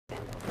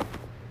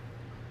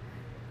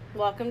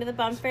Welcome to the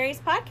Bump Fairies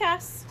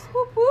podcast.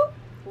 Whoop whoop.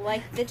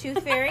 Like the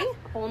Tooth Fairy,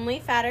 only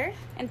fatter.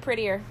 And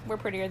prettier. We're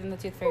prettier than the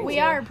Tooth Fairy. We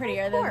are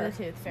prettier than the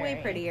Tooth Fairy.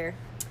 Way prettier.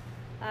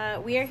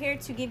 We are here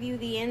to give you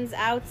the ins,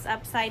 outs,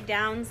 upside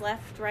downs,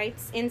 left,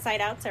 rights, inside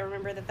outs. I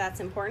remember that's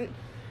important.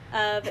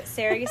 Of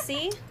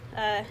surrogacy,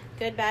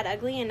 good, bad,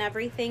 ugly, and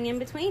everything in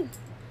between.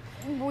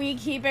 We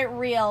keep it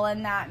real,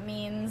 and that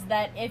means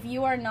that if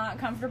you are not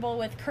comfortable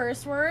with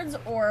curse words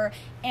or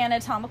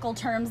anatomical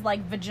terms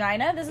like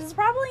vagina, this is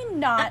probably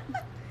not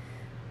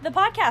the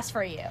podcast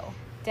for you.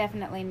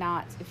 Definitely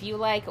not. If you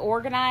like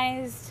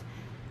organized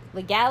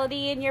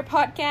legality in your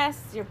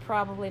podcasts, you're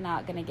probably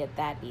not going to get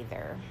that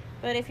either.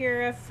 But if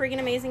you're a friggin'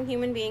 amazing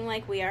human being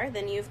like we are,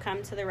 then you've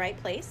come to the right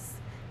place.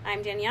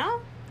 I'm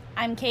Danielle.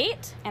 I'm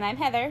Kate. And I'm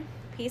Heather.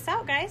 Peace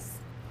out, guys.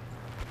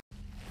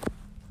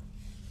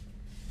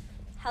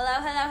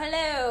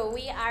 Hello.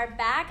 We are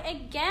back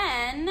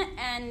again,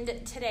 and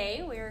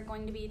today we are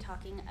going to be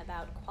talking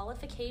about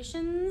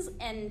qualifications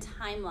and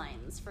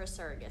timelines for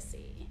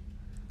surrogacy.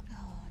 Oh,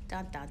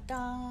 dun dun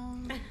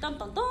dun. Dun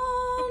dun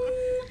dun.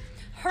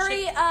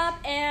 Hurry up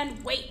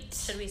and wait.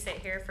 Should we sit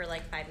here for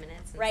like 5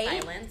 minutes in Right?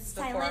 silence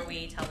before Silent.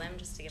 we tell them,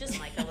 just to give them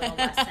like a little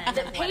lesson?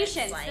 The of what patience.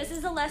 it's like? This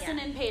is a lesson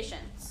Yeah. in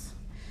patience.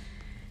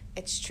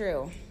 It's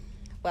true.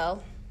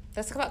 Well,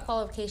 let's talk about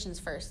qualifications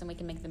first, and we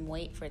can make them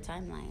wait for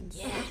timelines.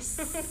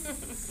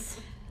 Yes.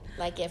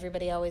 Like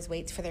everybody always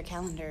waits for their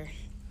calendar.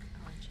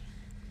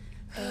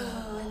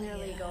 And they're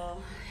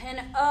legal. And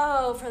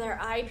for their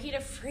IP to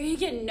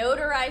freaking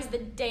notarize the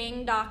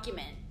dang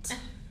document.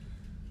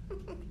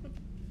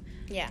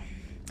 Yeah.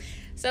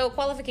 So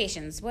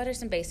qualifications. What are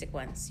some basic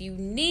ones? You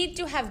need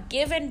to have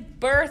given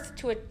birth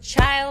to a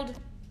child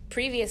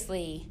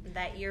previously.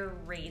 That you're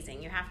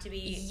raising. You have to be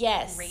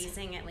Yes.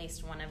 raising at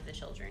least one of the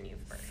children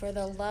you've birthed. For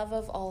the love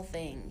of all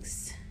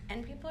things.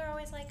 And people are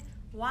always like,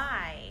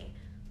 why?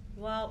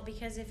 Well,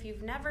 because if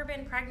you've never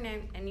been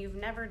pregnant and you've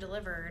never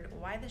delivered,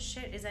 why the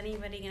shit is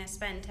anybody going to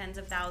spend tens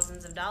of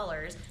thousands of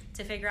dollars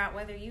to figure out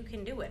whether you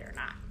can do it or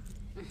not?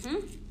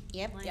 Mm-hmm.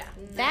 Yep. Like, Yeah.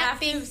 That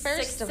being After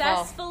first of all.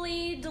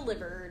 successfully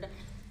delivered.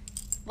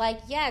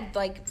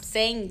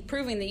 Saying,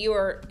 proving that you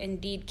are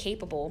indeed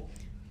capable.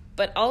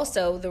 But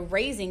also the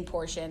raising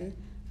portion,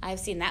 I've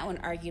seen that one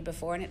argued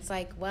before, and it's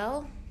like,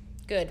 well,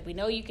 good. We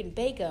know you can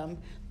bake them.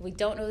 We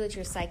don't know that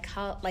you're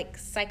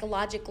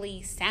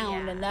psychologically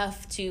sound Yeah.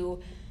 enough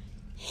to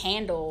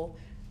handle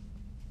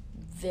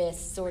this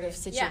sort of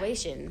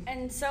situation. Yeah.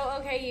 And so,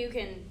 okay, you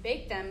can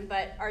bake them,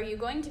 but are you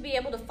going to be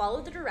able to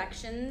follow the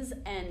directions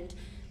and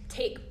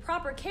take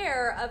proper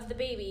care of the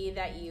baby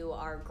that you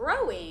are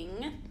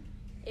growing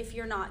if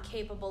you're not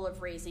capable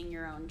of raising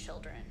your own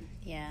children?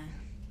 Yeah.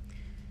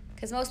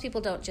 Because most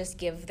people don't just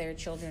give their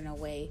children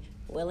away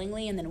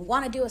willingly and then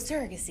want to do a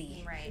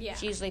surrogacy. Right. Yeah.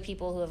 It's usually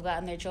people who have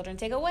gotten their children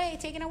taken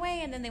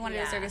away, and then they want to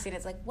do a Yeah. surrogacy, and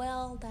it's like,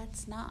 well,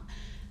 that's not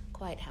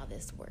quite how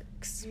this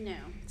works. No,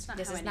 it's not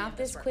This how is any not of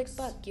this quick works.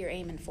 buck you're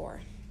aiming for.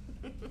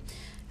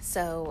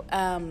 So,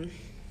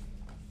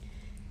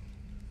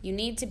 you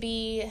need to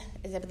be,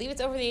 I believe it's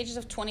over the ages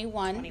of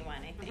 21. 21,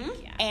 I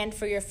think, yeah. And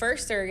for your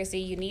first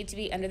surrogacy, you need to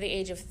be under the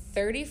age of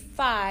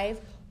 35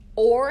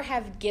 or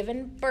have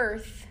given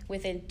birth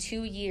within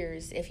 2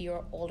 years if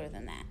you're older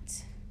than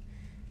that.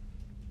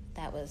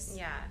 That was,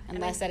 Yeah.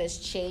 unless that has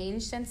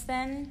changed since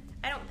then.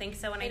 I don't think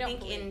so. And I I don't think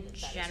believe in that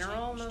has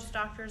general, changed. most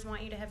doctors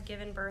want you to have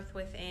given birth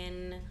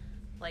within,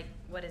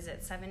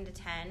 7 to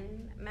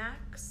 10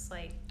 max?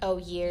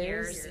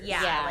 Years?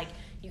 Yeah. Like,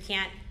 you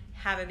can't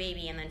have a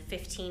baby and then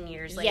 15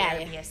 years later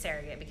Yeah. be a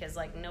surrogate because,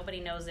 nobody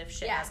knows if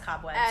shit Yeah. has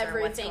cobwebs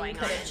or what's Everything going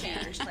could on. have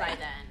changed by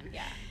then.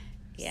 Yeah.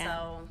 Yeah.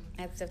 So,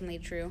 That's definitely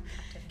true.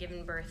 to have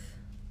given birth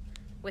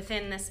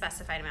within the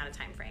specified amount of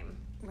time frame.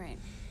 Right.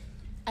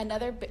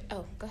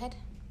 Go ahead.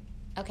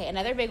 Okay,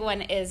 another big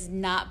one is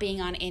not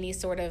being on any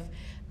sort of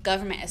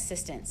government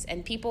assistance.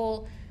 And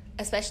people,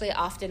 especially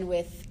often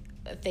with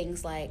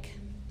things like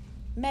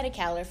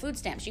Medi-Cal or food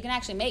stamps, you can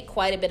actually make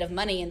quite a bit of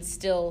money and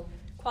still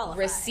Qualify.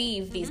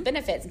 receive these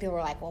benefits. And people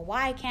are like, well,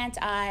 why can't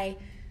I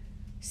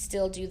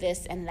still do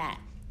this and that?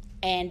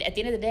 And at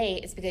the end of the day,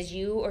 it's because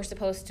you are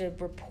supposed to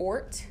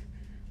report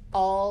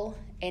all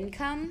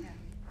income,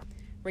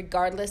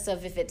 regardless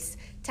of if it's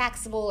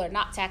taxable or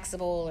not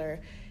taxable or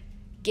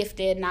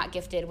gifted, not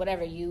gifted,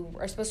 whatever. You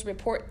are supposed to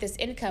report this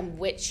income,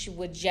 which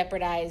would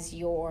jeopardize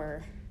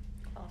your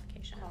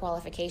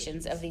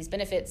qualifications of these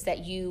benefits that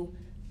you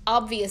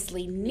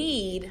obviously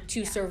need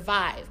to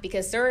survive.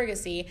 Because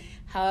surrogacy,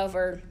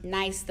 however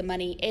nice the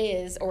money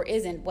is or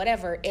isn't,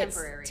 whatever, it's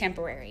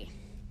temporary.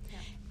 Yeah.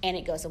 And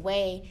it goes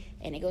away,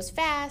 and it goes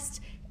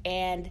fast,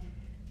 and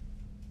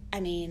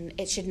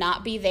it should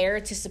not be there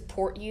to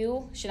support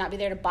you, should not be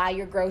there to buy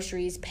your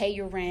groceries, pay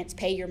your rent,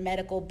 pay your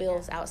medical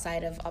bills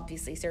outside of,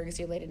 obviously,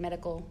 surrogacy-related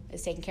medical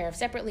is taken care of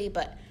separately,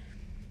 but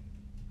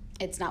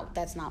that's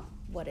not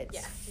what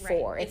it's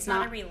for. Right. It's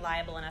not a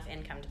reliable enough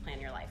income to plan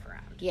your life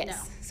around. Yes. No.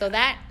 So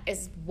that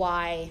is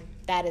why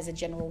that is a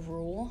general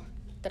rule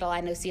that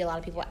I see a lot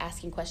of people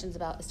asking questions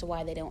about as to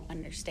why they don't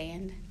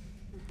understand.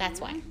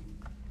 That's why.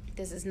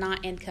 This is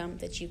not income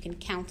that you can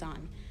count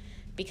on,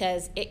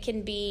 because it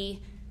can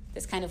be,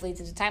 this kind of leads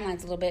into timelines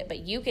a little bit, but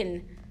you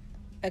can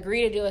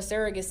agree to do a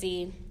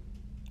surrogacy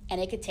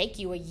and it could take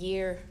you a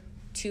year,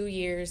 2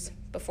 years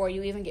before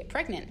you even get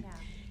pregnant. Yeah.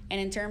 And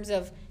in terms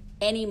of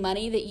any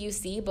money that you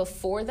see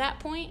before that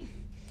point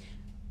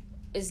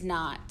is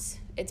not,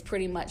 it's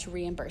pretty much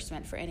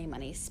reimbursement for any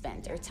money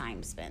spent or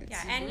time spent.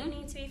 Yeah, and you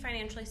need to be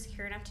financially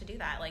secure enough to do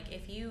that. Like,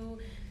 if you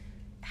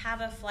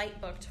have a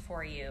flight booked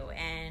for you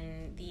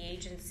and the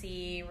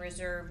agency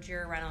reserved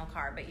your rental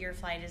car, but your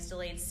flight is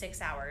delayed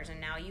 6 hours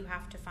and now you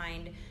have to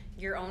find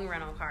your own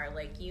rental car,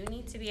 like, you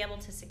need to be able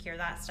to secure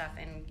that stuff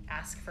and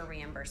ask for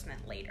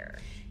reimbursement later.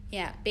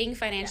 Yeah, being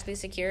financially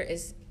secure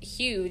is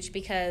huge,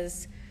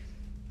 because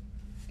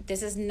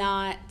this is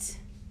not,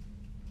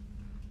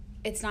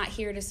 it's not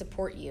here to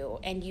support you,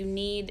 and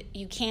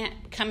you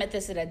can't come at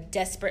this at a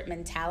desperate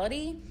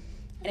mentality.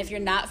 And if you're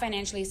not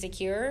financially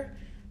secure,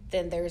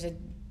 then there's a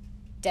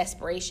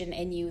desperation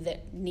in you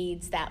that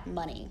needs that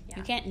money. Yeah.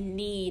 You can't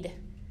need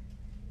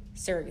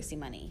surrogacy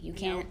money. You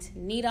can't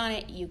need on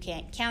it. You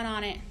can't count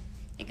on it.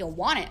 You can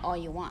want it all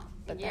you want,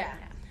 but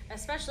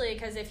especially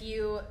because if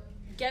you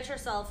get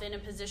yourself in a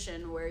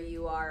position where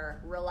you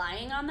are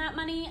relying on that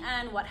money,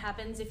 and what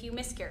happens if you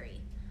miscarry?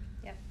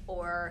 Yep.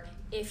 Or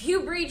if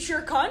you breach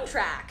your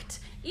contract,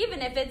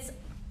 even if it's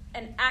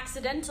an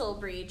accidental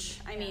breach.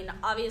 I mean,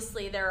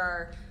 obviously there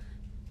are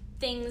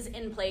things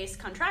in place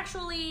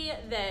contractually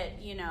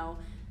that, you know,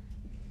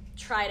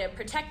 try to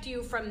protect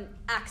you from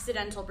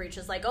accidental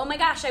breaches. Like, oh my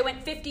gosh, I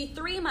went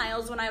 53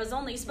 miles when I was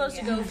only supposed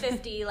to go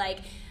 50. Like,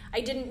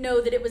 I didn't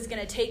know that it was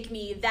going to take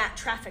me that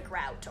traffic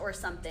route or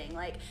something.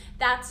 Like,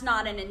 that's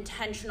not an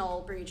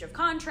intentional breach of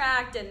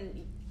contract,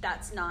 and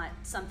that's not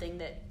something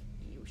that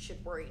you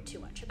should worry too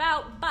much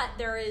about. But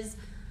there is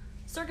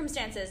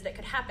circumstances that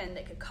could happen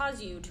that could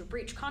cause you to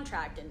breach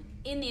contract, and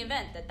in the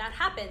event that that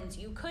happens,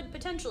 you could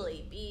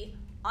potentially be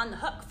on the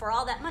hook for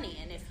all that money.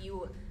 And if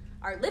you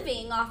are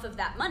living off of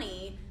that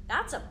money,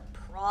 that's a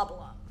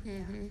problem.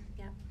 Mm-hmm.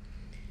 Yep.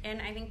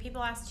 And I think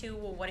people ask too,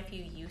 well, what if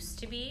you used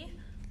to be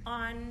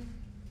on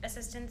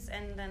assistance?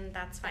 And then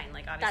that's fine.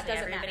 Like, obviously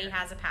everybody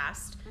has a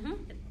past. Mm-hmm.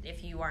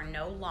 If you are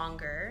no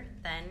longer,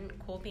 then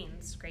cool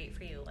beans, great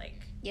for you. Like,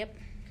 Yep.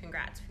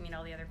 congrats. If you meet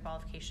all the other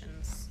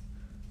qualifications,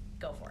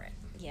 go for it.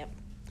 Yep.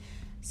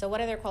 So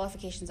what other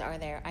qualifications are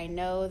there? I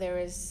know there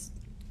is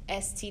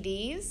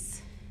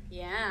STDs.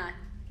 Yeah.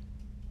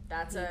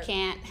 That's You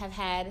can't have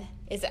had.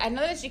 I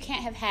know that you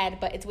can't have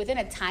had, but it's within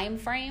a time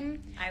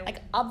frame.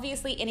 Like,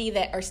 obviously any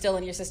that are still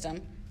in your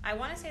system. I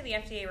want to say the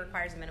FDA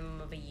requires a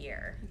minimum of a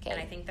year. Okay. And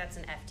I think that's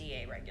an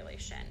FDA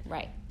regulation.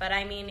 Right. But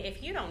I mean,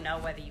 if you don't know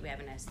whether you have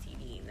an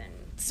STD, then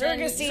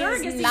Surrogacy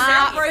surrogacy's is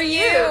not for you.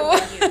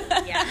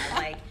 Yeah,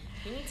 like,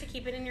 you need to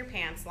keep it in your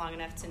pants long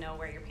enough to know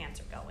where your pants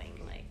are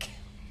going. Like,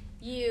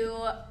 you,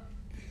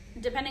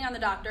 depending on the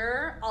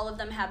doctor, all of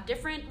them have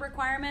different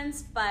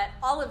requirements, but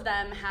all of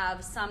them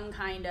have some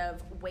kind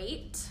of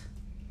weight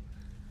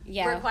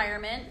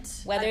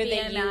requirement, whether a they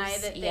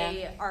BMI that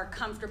they are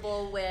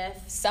comfortable with.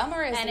 Some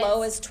are as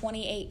low as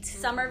 28.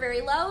 Some are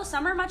very low,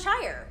 some are much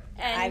higher.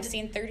 And I've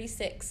seen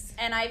 36.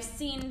 And I've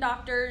seen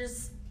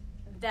doctors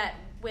that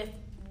with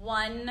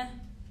one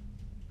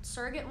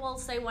surrogate will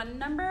say one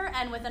number,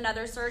 and with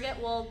another surrogate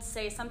will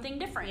say something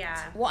different. yeah.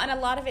 Well, and a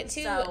lot of it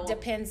too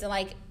depends.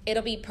 Like,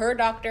 it'll be per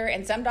doctor,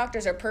 and some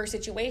doctors are per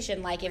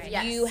situation. Like, if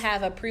you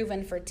have a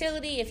proven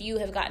fertility, if you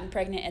have gotten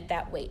pregnant at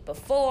that weight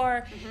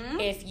before,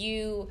 if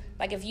you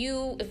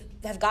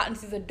have gotten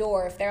through the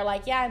door, if they're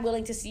like, yeah, I'm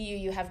willing to see you,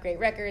 you have great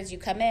records, you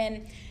come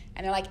in,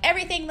 and they're like,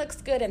 everything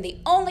looks good, and the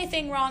only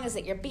thing wrong is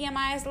that your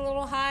BMI is a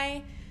little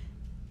high,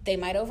 they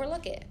might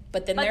overlook it.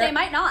 But they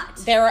might not.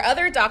 There are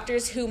other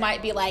doctors who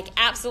might be like,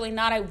 absolutely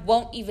not, I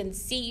won't even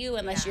see you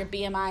unless your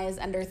BMI is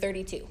under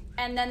 32.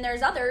 And then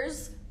there's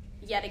others,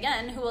 yet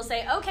again, who will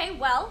say, okay,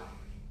 well,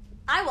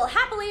 I will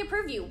happily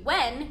approve you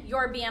when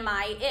your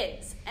BMI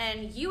is,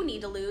 and you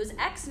need to lose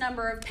X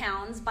number of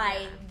pounds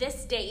by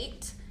this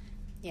date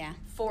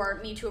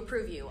for me to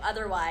approve you.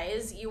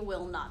 Otherwise, you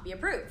will not be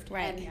approved.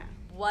 Right. And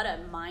what a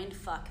mind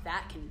fuck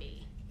that can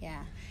be.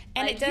 Yeah.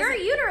 And like, your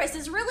uterus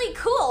is really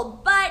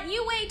cool, but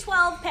you weigh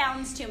 12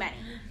 pounds too many.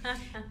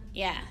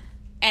 Yeah.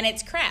 And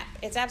it's crap.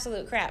 It's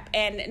absolute crap.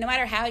 And no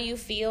matter how you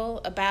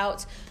feel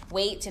about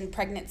weight and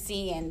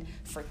pregnancy and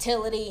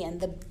fertility and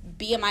the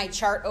BMI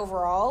chart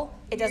overall,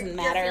 it doesn't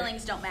matter. Your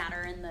feelings don't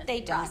matter in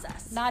the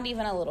process. Don't. Not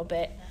even a little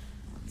bit.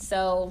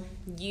 So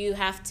you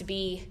have to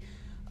be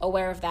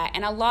aware of that.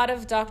 And a lot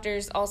of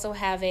doctors also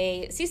have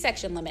a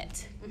C-section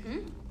limit.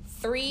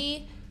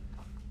 3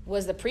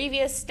 was the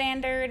previous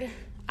standard.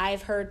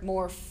 I've heard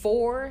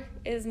 4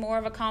 is more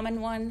of a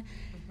common one.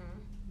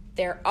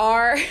 There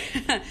are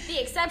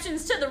the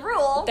exceptions to the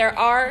rule. There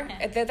are.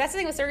 That's the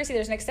thing with surrogacy.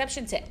 There's an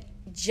exception to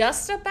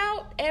just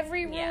about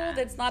every rule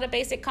that's not a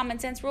basic common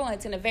sense rule, and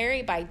it's going to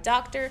vary by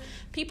doctor.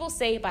 People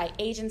say by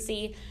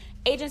agency.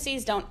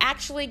 Agencies don't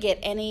actually get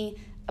any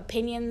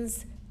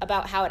opinions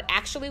about how it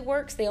actually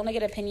works. They only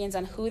get opinions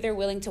on who they're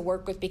willing to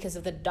work with because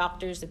of the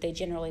doctors that they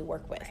generally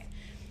work with.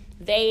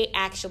 They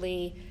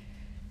actually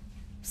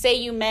say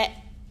you met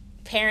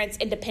parents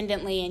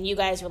independently and you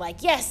guys were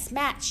like, yes,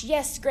 match,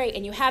 yes, great,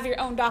 and you have your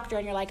own doctor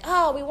and you're like,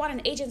 oh, we want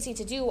an agency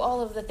to do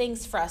all of the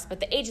things for us, but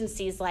the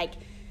agency's like,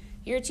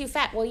 you're too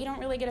fat. Well, you don't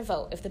really get a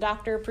vote. If the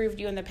doctor approved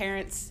you and the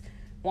parents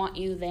want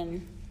you,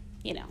 then,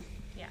 you know.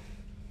 Yeah.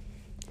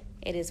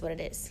 It is what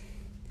it is.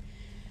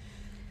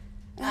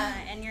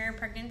 And your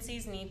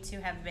pregnancies need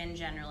to have been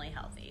generally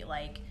healthy.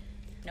 Like,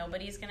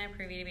 nobody's going to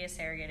approve you to be a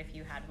surrogate if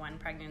you had one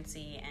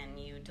pregnancy and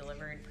you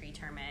delivered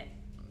preterm at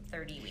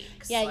 30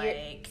 weeks. Yeah, like,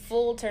 your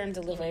full-term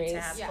deliveries. You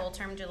need to have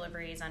full-term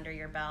deliveries under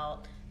your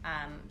belt.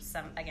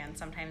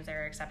 Sometimes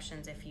there are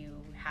exceptions if you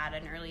had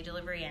an early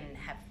delivery and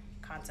have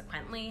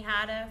consequently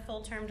had a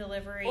full-term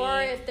delivery.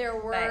 Or if there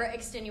were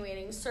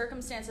extenuating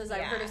circumstances.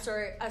 I've heard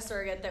a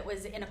surrogate that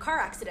was in a car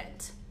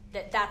accident.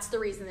 That's the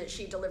reason that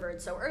she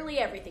delivered so early.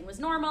 Everything was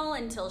normal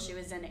until she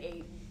was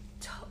in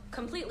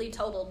completely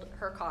totaled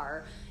her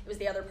car. It was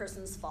the other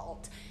person's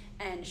fault.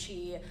 And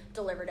she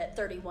delivered at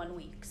 31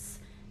 weeks.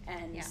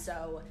 And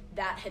so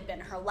that had been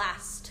her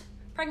last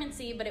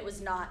pregnancy, but it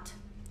was not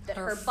that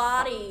her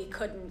body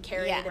couldn't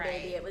carry the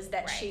baby. It was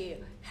that she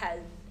had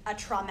a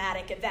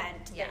traumatic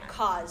event that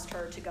caused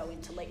her to go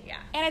into labor. Yeah.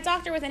 And a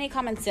doctor with any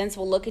common sense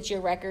will look at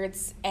your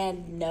records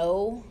and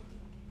know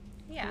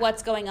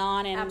what's going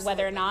on and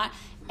whether or not.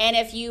 And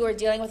if you are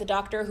dealing with a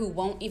doctor who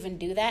won't even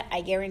do that,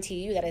 I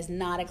guarantee you that is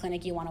not a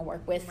clinic you want to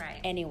work with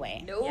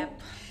anyway. Nope.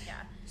 Yep. Yeah.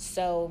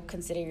 So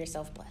consider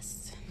yourself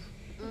blessed.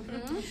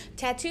 Mm-hmm.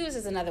 Tattoos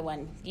is another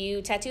one.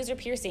 Tattoos or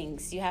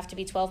piercings. You have to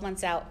be 12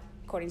 months out,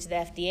 according to the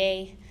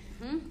FDA,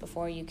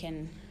 before you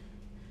can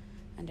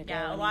undergo.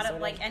 Yeah, a lot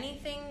of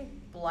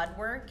anything blood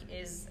work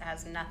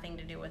has nothing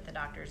to do with the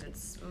doctors.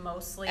 It's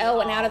mostly and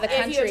out of the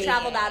country. If you have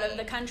traveled out of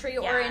the country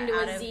or into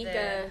a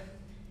Zika.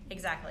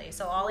 Exactly.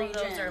 So all region.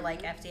 of those are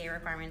like FDA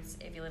requirements.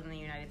 If you live in the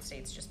United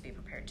States, just be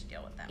prepared to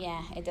deal with them.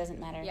 Yeah, it doesn't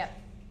matter. Yep.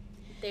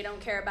 They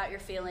don't care about your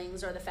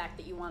feelings or the fact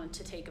that you wanted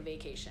to take a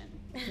vacation.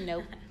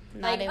 Nope.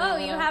 Like, oh,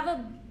 you have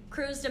a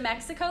cruise to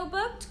Mexico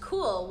booked?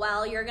 Cool.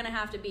 Well, you're going to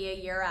have to be a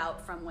year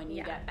out from when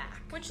you get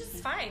back. Which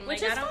is fine.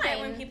 Which like, is I don't fine. get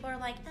when people are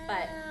like,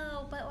 but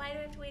why do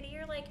I have to wait a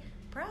year? Like,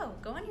 bro,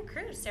 go on your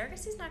cruise.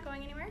 Surrogacy's not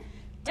going anywhere.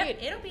 Dude,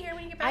 it'll be here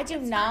when you get back. I do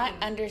not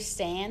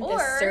understand the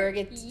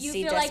surrogacy you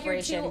feel desperation. like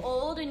you're too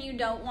old and you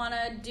don't want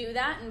to do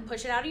that and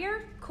push it out a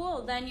year?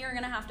 Cool. Then you're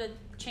going to have to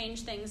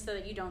change things so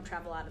that you don't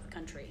travel out of the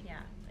country. Yeah.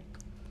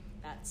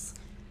 That's...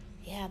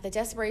 Yeah, the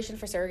desperation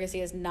for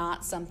surrogacy is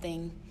not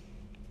something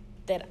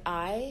that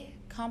I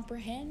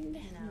comprehend.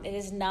 No. It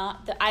is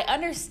not. I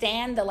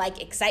understand the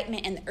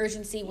excitement and the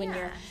urgency when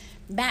you're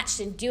matched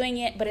and doing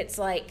it, but it's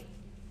like,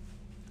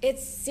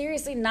 it's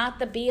seriously not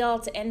the be all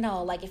to end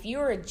all. Like, if you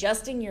are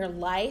adjusting your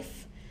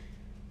life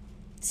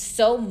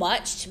so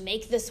much to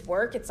make this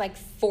work, it's like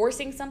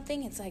forcing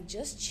something. It's like,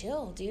 just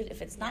chill, dude.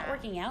 If it's not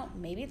working out,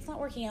 maybe it's not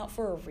working out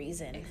for a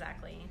reason.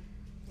 Exactly.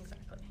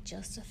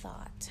 Just a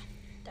thought.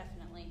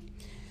 Definitely.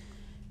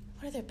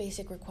 What are their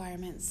basic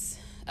requirements?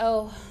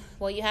 Oh,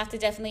 well, you have to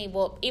definitely,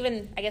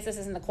 even, I guess this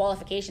isn't the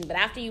qualification, but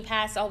after you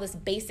pass all this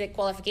basic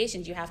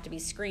qualifications, you have to be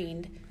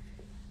screened.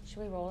 Should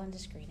we roll into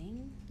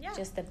screening? Yeah.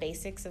 Just the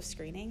basics of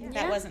screening? Yeah.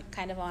 That wasn't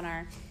kind of on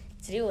our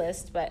to-do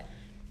list, but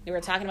we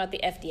were talking about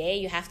the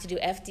FDA. You have to do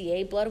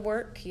FDA blood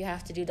work. You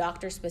have to do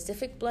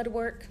doctor-specific blood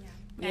work.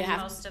 Yeah.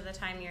 And most of the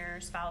time,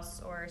 your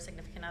spouse or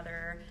significant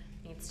other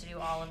needs to do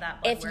all of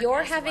that blood work. If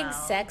you're having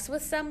sex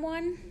with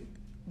someone,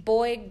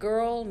 boy,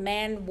 girl,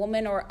 man,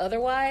 woman, or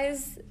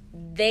otherwise,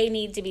 they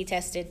need to be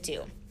tested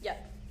too.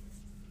 Yep.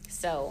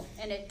 So.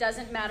 And it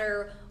doesn't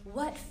matter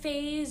what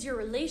phase your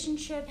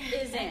relationship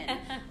is in.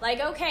 Like,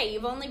 okay,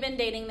 you've only been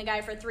dating the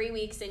guy for 3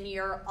 weeks and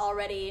you're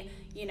already,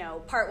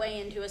 partway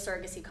into a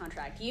surrogacy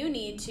contract. You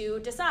need to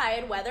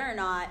decide whether or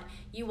not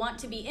you want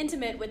to be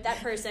intimate with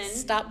that person.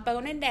 Stop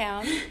boning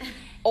down.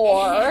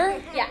 Or.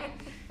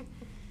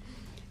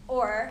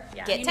 Or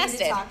get you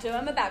tested. Need to talk to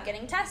him about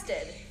getting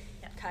tested.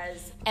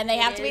 And they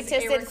have to be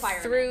tested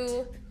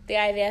through the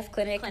IVF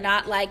clinic,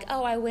 not like,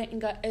 oh, I went and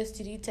got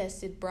STD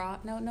tested,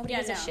 brah. No, nobody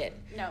gives a shit.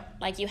 No.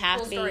 Like, you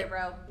have to be. Story,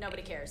 bro.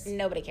 Nobody cares.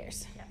 Nobody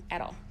cares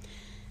at all.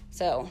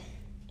 So,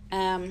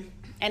 and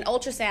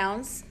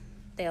ultrasounds,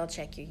 they'll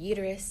check your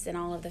uterus and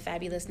all of the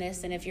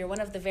fabulousness. And if you're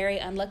one of the very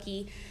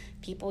unlucky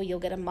people, you'll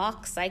get a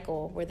mock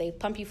cycle where they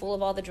pump you full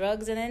of all the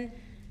drugs and then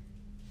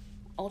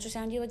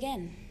ultrasound you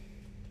again.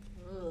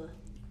 Ugh.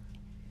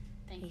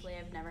 Thankfully,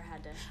 I've never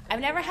had to. I've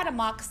never had a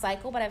mock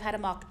cycle, but I've had a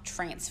mock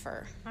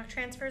transfer. Mock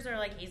transfers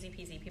are easy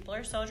peasy. People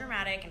are so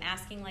dramatic and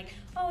asking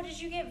oh, did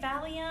you get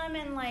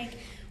Valium and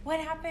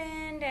what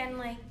happened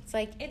and it's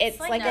like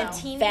a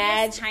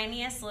teeniest,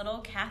 tiniest little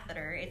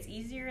catheter. It's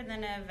easier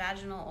than a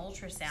vaginal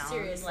ultrasound.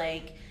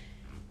 Seriously,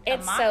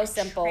 it's so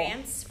simple.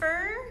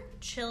 Transfer,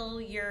 chill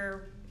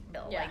your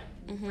bill. Yeah.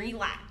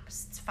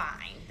 Relax. It's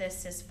fine.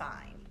 This is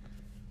fine.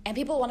 And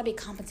people want to be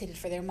compensated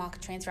for their mock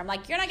transfer. I'm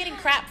like, you're not getting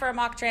crap for a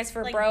mock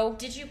transfer, bro.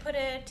 Did you put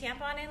a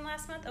tampon in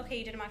last month? Okay,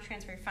 you did a mock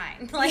transfer,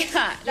 fine.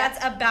 That's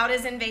about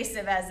as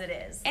invasive as it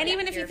is. And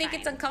even if you think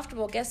it's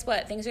uncomfortable, guess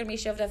what? Things are going to be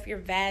shoved up your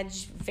vag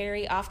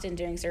very often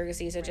during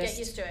surrogacy. So just get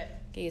used to it.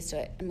 Get used to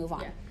it and move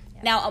on. Yeah.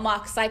 Now a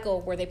mock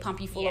cycle where they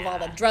pump you full of all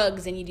the Yeah.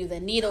 drugs and you do the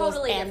needles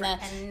Totally and the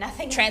and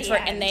nothing at transfer,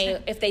 the and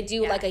end. if they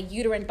do Yeah. like a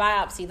uterine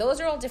biopsy, those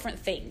are all different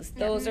things.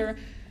 Those are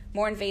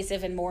more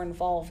invasive and more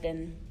involved,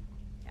 and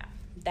Yeah.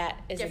 that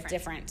is Different.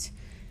 different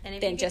And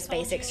if than you get just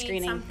told basic you need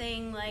screening.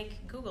 something,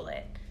 like, Google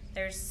it.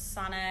 There's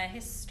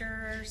The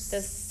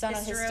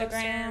sonohystogram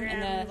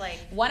and the like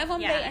one of them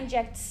yeah. they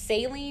inject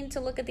saline to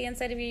look at the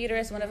inside of your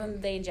uterus. One of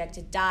them they inject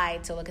dye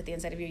to look at the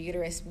inside of your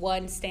uterus.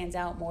 One stands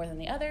out more than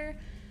the other,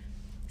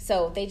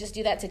 so they just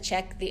do that to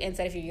check the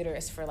inside of your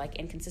uterus for like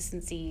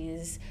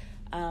inconsistencies,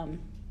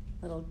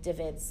 little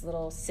divots,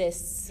 little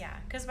cysts. Yeah,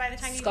 because by the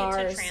time you Scars.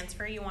 get to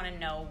transfer, you want to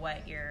know what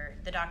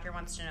the doctor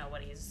wants to know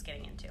what he's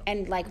getting into.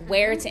 And like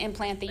where to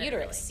implant the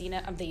Literally.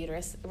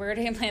 uterus, where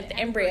to implant the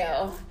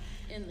embryo.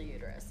 in the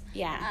uterus.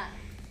 Yeah.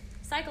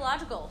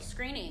 Psychological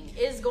screening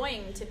is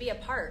going to be a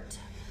part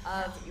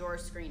of your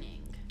screening.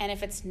 And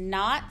if it's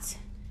not,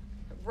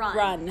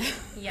 run.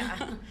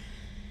 Yeah.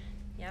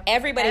 Yep.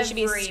 Everybody should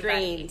be Everybody,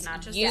 screened.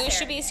 not just You the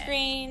should be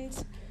surrogate.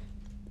 screened.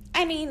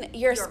 I mean,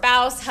 your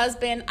spouse,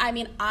 husband. I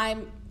mean,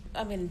 I'm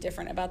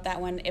indifferent about that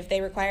one. If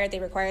they require it, they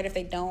require it. If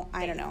they don't,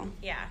 I don't know.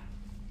 Yeah.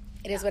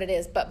 It is what it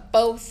is. But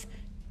both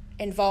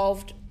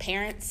involved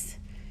parents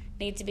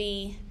need to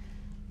be.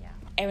 Yeah.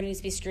 Everyone needs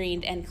to be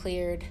screened and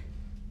cleared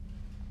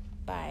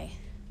by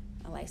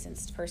a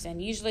licensed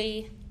person.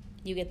 Usually,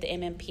 you get the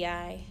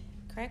MMPI,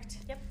 correct?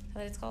 Yep. Is that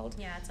what it's called?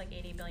 Yeah, it's like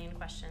 80 billion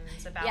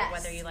questions about Yes.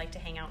 whether you like to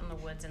hang out in the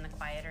woods in the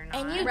quiet or not.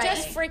 And you Right.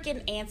 just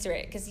freaking answer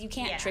it because you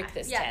can't Yeah. trick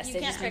this Yeah, test. you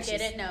can't just trick makes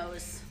it. you- It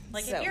knows.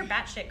 Like, So- if you're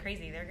batshit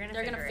crazy, they're gonna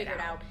figure it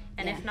out.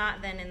 And Yeah. if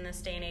not, then in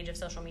this day and age of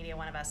social media,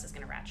 one of us is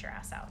gonna rat your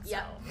ass out.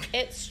 Yep. So,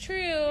 It's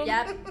true.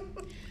 Yep.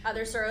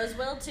 Other sorrows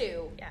will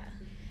too. yeah.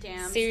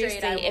 Damn Seriously,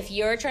 straight. I will. if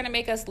you're trying to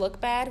make us look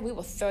bad, we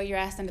will throw your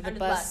ass under the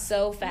bus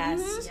so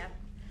fast. Mhm. Yep.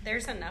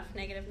 There's enough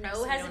negative press.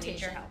 No so we don't need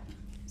your hesitation. help.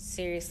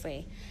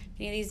 Seriously. If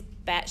any of these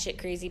batshit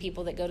crazy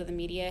people that go to the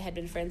media had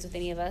been friends with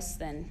any of us,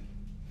 then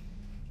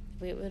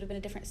it would have been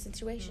a different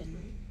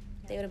situation.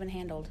 They would have been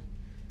handled.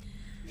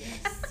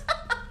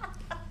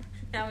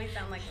 Now we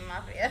sound like the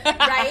mafia.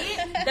 Right?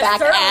 The Back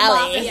thorough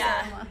alley.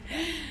 mafia.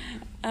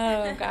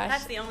 Oh, That's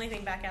gosh. the only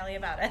thing back alley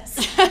about us.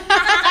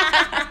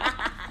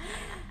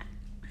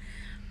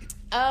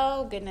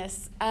 Oh,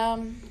 goodness.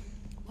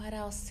 What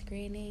else?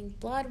 Screening,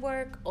 blood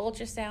work,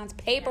 ultrasounds,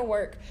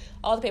 paperwork,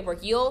 all the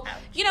paperwork. You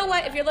know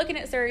what? If you're looking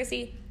at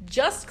surrogacy,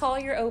 just call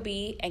your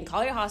OB and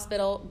call your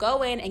hospital.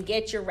 Go in and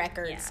get your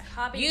records. Yeah,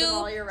 copies you of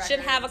all your should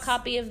have a records.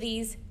 copy of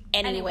these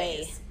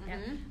anyway. Yeah.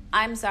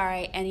 I'm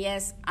sorry, and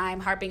yes, I'm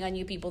harping on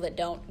you people that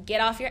don't.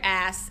 Get off your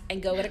ass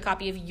and go get a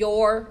copy of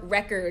your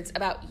records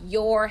about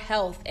your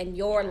health and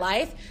your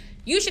life.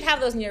 You should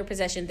have those in your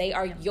possession. They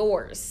are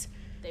yours.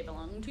 They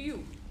belong to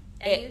you.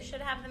 And you should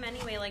have them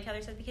anyway, like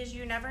Heather said, because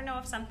you never know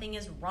if something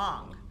is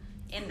wrong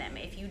in them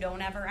if you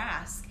don't ever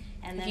ask.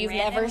 And then you've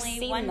never randomly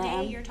seen one day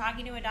them. you're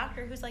talking to a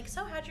doctor who's like,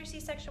 so how'd your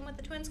C-section with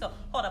the twins go?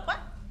 Hold up, what?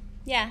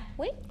 Yeah.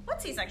 Wait.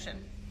 What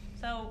C-section?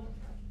 So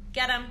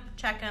get them,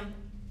 check them,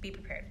 be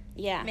prepared.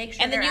 Yeah. Make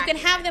sure and then they're you can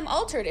have accurate. them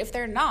altered if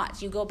they're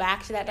not. You go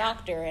back to that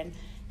doctor and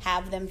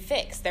have them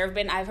fixed.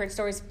 I've heard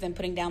stories of them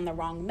putting down the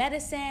wrong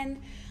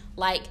medicine.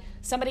 Like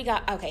somebody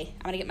got, okay,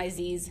 I'm going to get my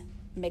Z's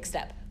mixed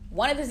up.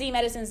 One of the Z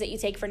medicines that you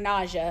take for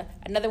nausea,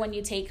 another one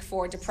you take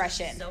for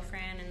depression.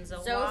 Zofran and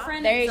Zoloft.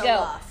 Zofran There and you go.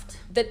 Zoloft.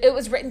 That it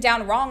was written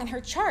down wrong in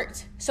her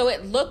chart. So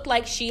it looked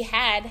like she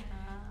had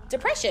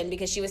depression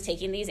because she was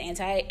taking these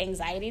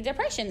anti-anxiety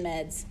depression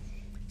meds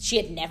she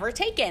had never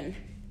taken.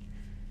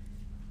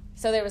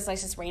 So there was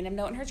like this random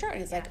note in her chart.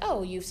 It's like,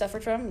 oh, you've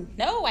suffered from.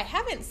 No, I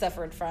haven't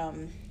suffered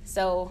from.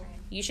 So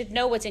you should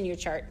know what's in your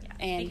chart.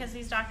 And Because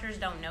these doctors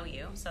don't know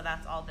you, so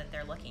that's all that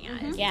they're looking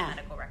at is Yeah. the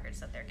medical records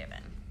that they're given.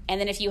 and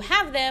then if you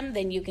have them,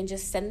 then you can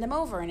just send them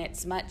over, and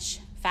it's much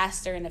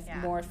faster and Yeah.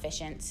 more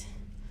efficient.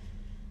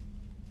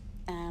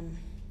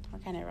 We're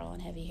kind of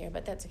rolling heavy here,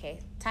 but that's okay.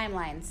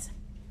 Timelines.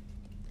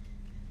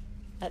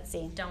 Let's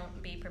see.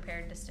 Don't be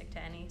prepared to stick to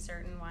any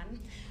certain one.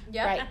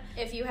 Yep. Right.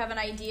 If you have an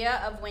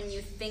idea of when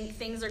you think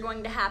things are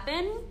going to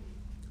happen,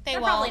 They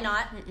they're won't. probably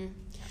not. Mm-mm.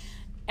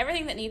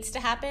 Everything that needs to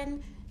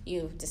happen,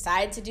 you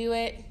decide to do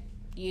it.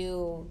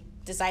 You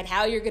decide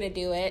how you're going to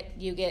do it.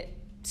 You get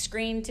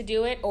screened to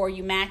do it, or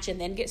you match and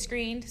then get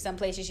screened. Some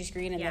places you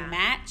screen and Yeah. then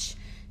match.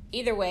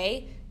 Either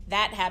way,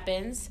 that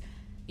happens.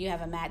 You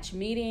have a match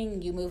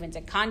meeting. You move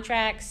into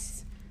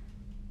contracts.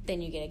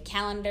 Then you get a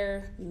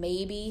calendar,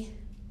 maybe.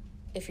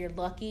 If you're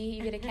lucky,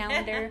 you get a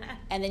calendar.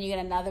 And then you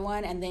get another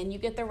one, and then you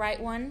get the right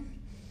one.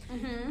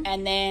 Mm-hmm.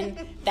 And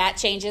then that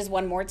changes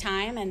one more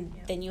time, and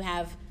then you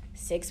have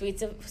 6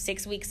 weeks of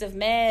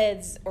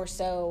meds or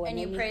so, And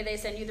you then pray they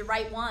send you the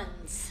right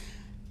ones.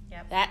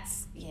 Yep.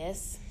 That's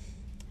yes.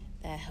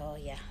 Oh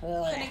yeah.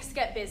 Oh, yeah. Clinics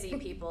get busy,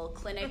 people.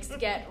 Clinics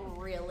get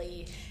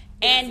really busy.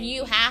 And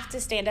you have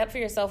to stand up for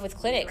yourself with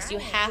clinics. You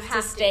Right. have, You to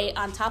have stay to.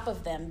 on top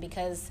of them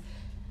because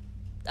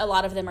a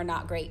lot of them are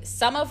not great.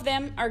 Some of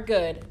them are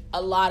good.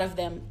 A lot of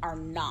them are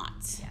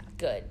not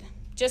good.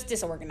 Just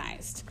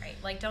disorganized. Right.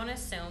 Like, don't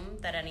assume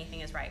that anything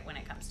is right when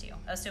it comes to you.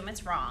 Assume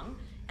it's wrong,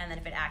 And then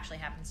if it actually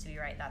happens to be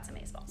right, that's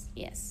amazeballs.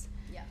 Yes.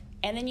 Yeah.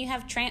 And then you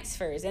have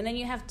transfers, and then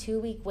you have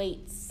 2-week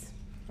waits,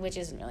 which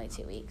isn't really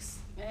 2 weeks.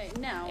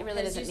 No. It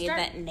really doesn't need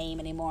that name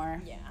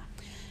anymore. Yeah.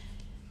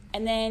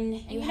 And then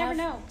You never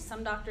know.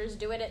 Some doctors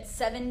do it at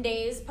 7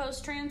 days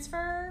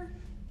post-transfer.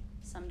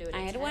 Some do it at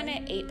 10. I had one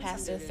at 8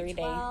 past some a do it at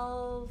 3-day.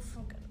 12.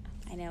 Oh, goodness.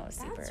 I know, it was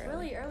super That's early.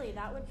 really early.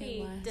 That would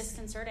be was.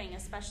 disconcerting,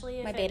 especially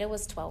if My beta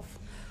was 12.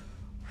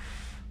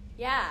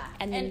 Yeah.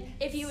 And then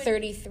if you would,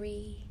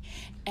 33.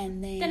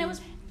 And then it was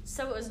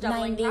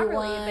doubling 91.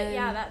 properly. But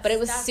yeah, But it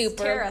was that's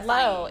super terrifying.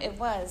 low. It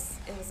was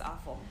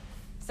awful.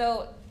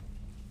 So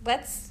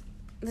this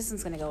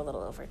one's going to go a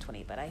little over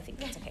 20, but I think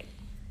that's okay.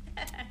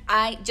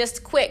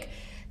 Just quick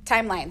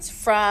timelines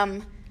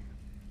from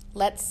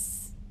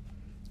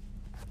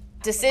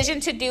decision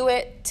to do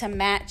it, to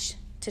match,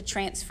 to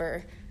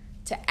transfer,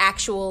 to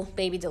actual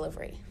baby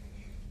delivery.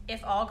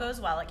 If all goes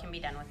well, it can be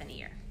done within a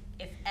year.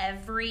 If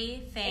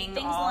everything,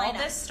 things all line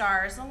the up.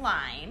 stars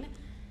align,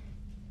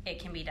 it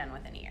can be done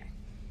within a year.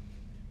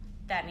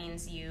 That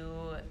means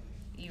you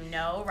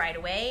know right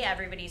away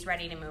everybody's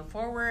ready to move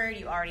forward.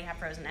 You already have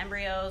frozen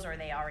embryos, or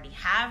they already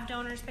have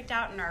donors picked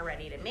out and are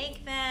ready to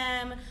make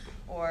them,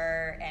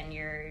 and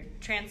your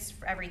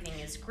everything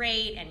is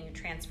great, and you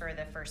transfer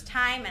the first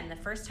time, and the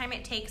first time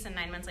it takes, and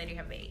 9 months later you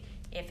have a baby.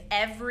 If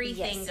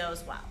everything Yes.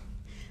 goes well,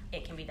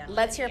 it can be done.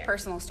 Let's within hear a year.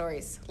 personal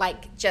stories,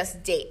 like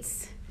just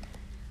dates.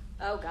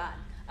 Oh, God.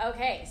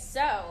 Okay,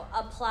 so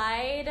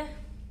applied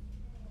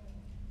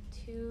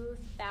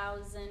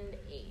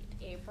 2008.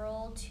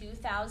 April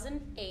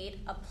 2008,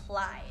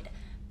 applied.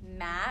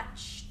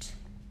 Matched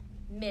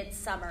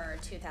midsummer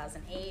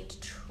 2008.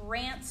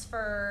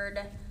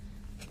 Transferred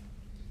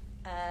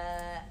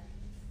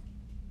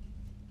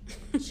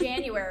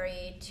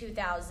January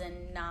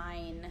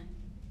 2009.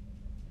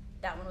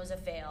 That one was a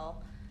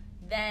fail.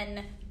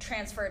 Then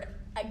transferred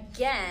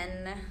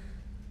again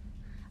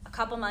a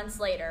couple months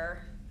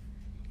later,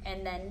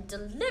 and then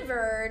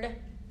delivered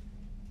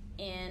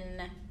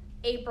in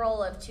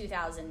April of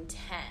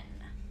 2010.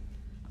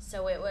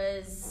 So it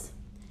was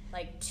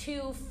like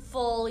 2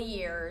 full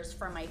years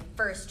for my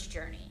first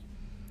journey.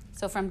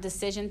 So from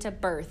decision to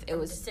birth, it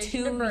was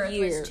Decision 2 to birth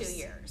years. was 2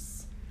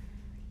 years.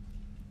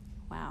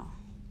 Wow.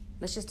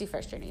 Let's just do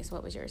first journeys.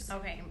 What was yours?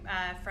 Okay,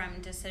 from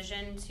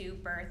decision to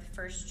birth,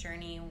 first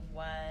journey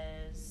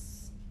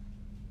was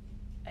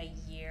a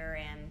year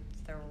and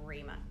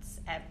 3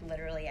 months.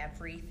 Literally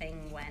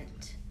everything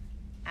went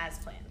as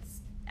planned.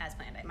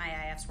 My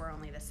IFs were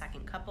only the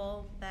second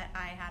couple that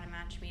I had a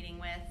match meeting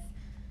with.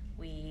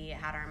 We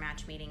had our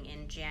match meeting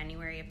in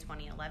January of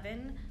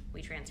 2011.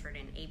 We transferred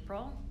in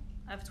April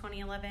of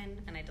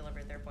 2011, and I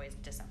delivered their boys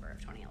December of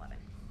 2011.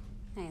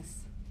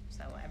 Nice.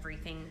 So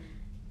everything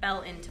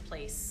fell into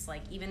place.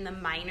 Like, even the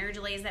minor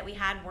delays that we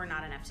had were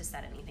not enough to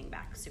set anything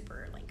back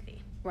super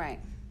lengthy. Right.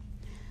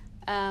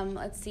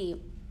 Let's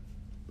see.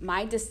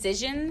 My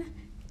decision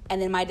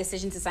and then my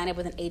decision to sign up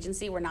with an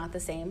agency were not the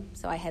same.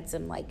 So I had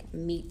some like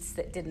meets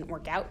that didn't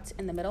work out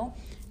in the middle.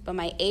 But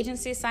my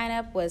agency sign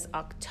up was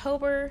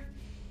October,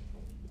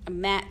 a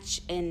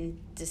match in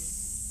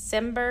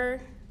December,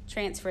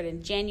 transferred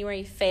in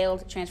January,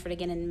 failed, transferred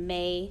again in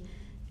May,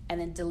 and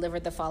then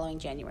delivered the following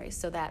January.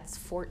 So that's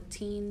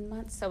 14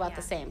 months. So about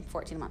the same,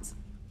 14 months.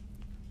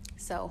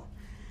 So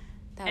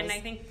I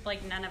think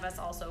like none of us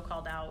also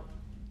called out,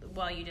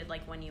 well, you did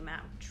like when you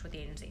matched with the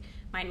agency.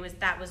 Mine was,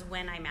 that was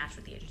when I matched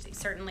with the agency.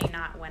 Certainly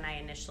not when I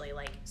initially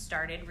like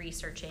started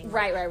researching.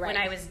 Right. When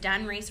I was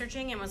done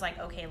researching and was like,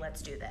 okay,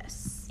 let's do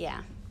this.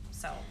 Yeah.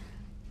 So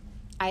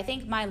I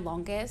think my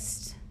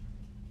longest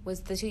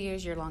was the 2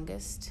 years your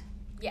longest.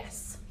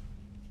 Yes.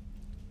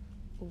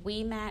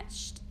 We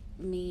matched,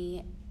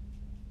 me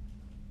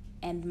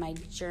and my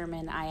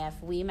German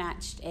IF, we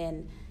matched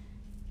in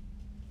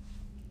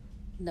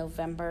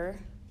November.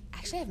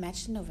 Actually, I've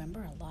matched in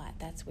November a lot.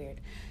 That's weird.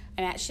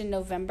 I matched in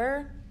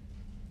November.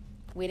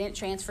 We didn't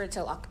transfer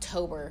till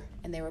October,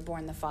 and they were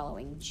born the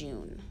following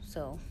June.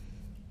 So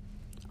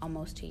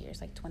almost 2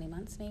 years, like 20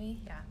 months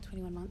maybe? Yeah.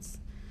 21 months.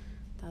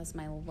 That was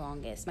my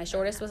longest. My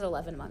shortest was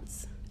 11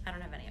 months. I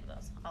don't have any of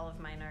those. All of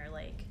mine are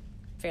like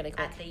Fairly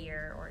quick. at the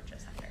year or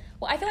just under.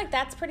 Well, I feel like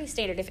that's pretty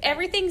standard. If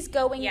everything's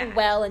going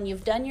well and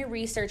you've done your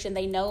research and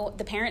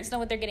the parents know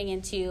what they're getting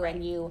into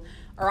and you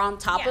are on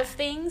top of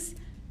things,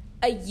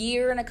 a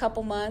year and a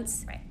couple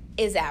months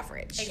is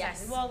average. Exactly.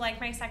 Yes. Well,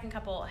 like my second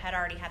couple had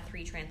already had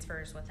 3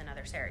 transfers with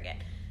another surrogate,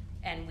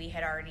 and we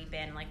had already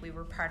been like, we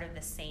were part of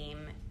the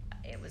same.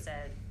 It was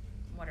a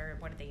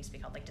what did they used to be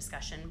called, like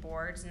discussion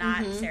boards,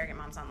 not Surrogate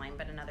Moms Online,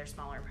 but another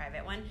smaller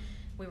private one.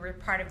 We were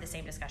part of the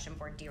same discussion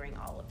board during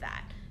all of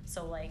that.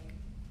 So like,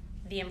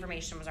 the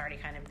information was already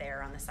kind of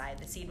there on the side.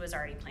 The seed was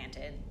already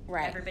planted.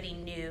 Right. Everybody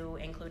knew,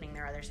 including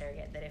their other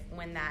surrogate, that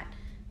when that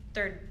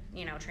third,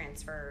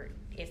 transfer,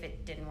 if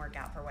it didn't work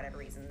out for whatever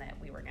reason, that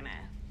we were gonna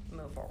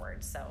move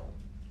forward. So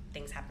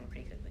things happened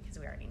pretty quickly because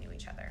we already knew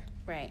each other.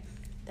 Right.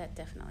 that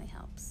definitely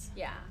helps.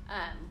 Yeah.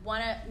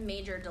 One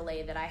major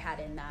delay that I had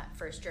in that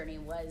first journey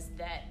was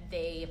that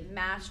they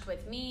matched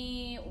with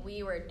me.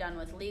 We were done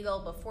with legal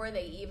before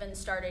they even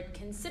started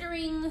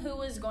considering who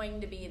was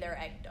going to be their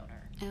egg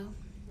donor. Oh.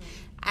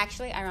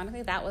 Actually,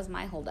 ironically, that was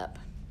my holdup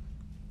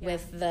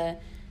with the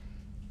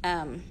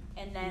And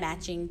then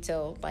matching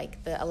till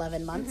like the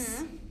 11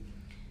 months.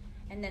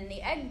 And then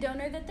the egg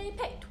donor that they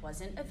picked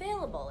wasn't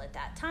available at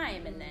that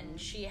time, and then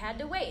she had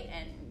to wait,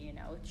 and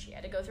she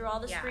had to go through all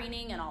the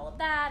screening and all of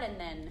that, and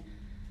then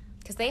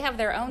because they have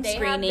their own They have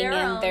screening their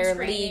and own their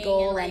screening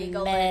legal and and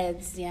legal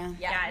meds. Yeah.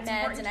 Yeah, it's meds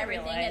important and to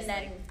everything, realize, and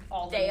then like,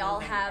 all the they all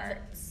moving have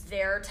parts.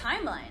 their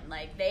timeline.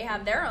 Like they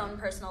have their own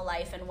personal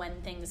life and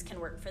when things can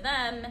work for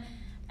them.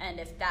 And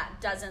if that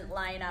doesn't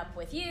line up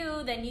with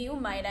you, then you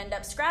might end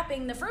up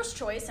scrapping the first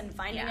choice and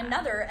finding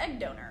another egg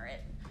donor.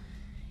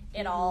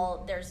 It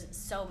all, there's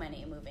so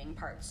many moving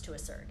parts to a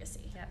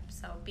surrogacy. Yep.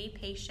 So be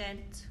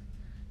patient.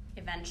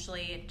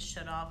 Eventually, it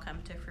should all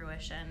come to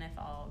fruition if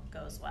all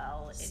goes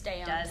well. Stay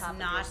it on does top of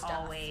your not stuff.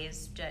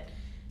 always. Just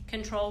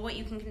control what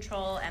you can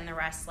control, and the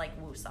rest, like,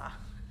 woosah.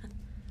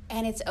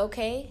 And it's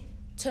okay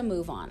to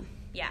move on.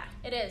 Yeah.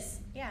 It is.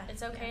 Yeah.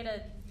 It's okay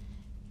to,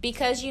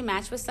 Because you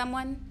match with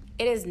someone,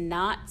 it is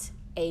not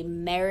a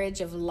marriage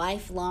of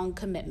lifelong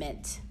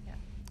commitment. Yeah.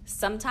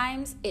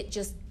 Sometimes it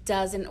just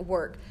doesn't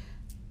work.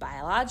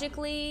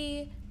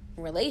 Biologically,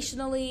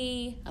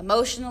 relationally,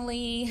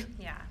 emotionally.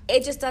 Yeah.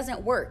 It just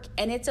doesn't work.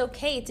 And it's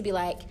okay to be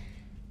like,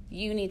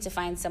 you need to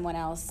find someone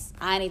else.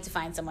 I need to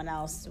find someone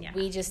else. Yeah.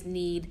 We just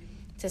need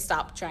to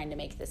stop trying to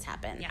make this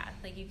happen. Yeah.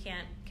 Like, you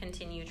can't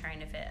continue trying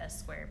to fit a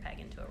square peg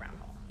into a round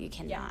hole. You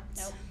cannot.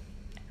 nope.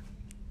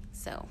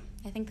 So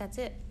I think that's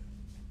it.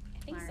 I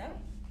think All so. right.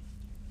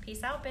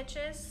 Peace out,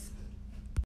 bitches.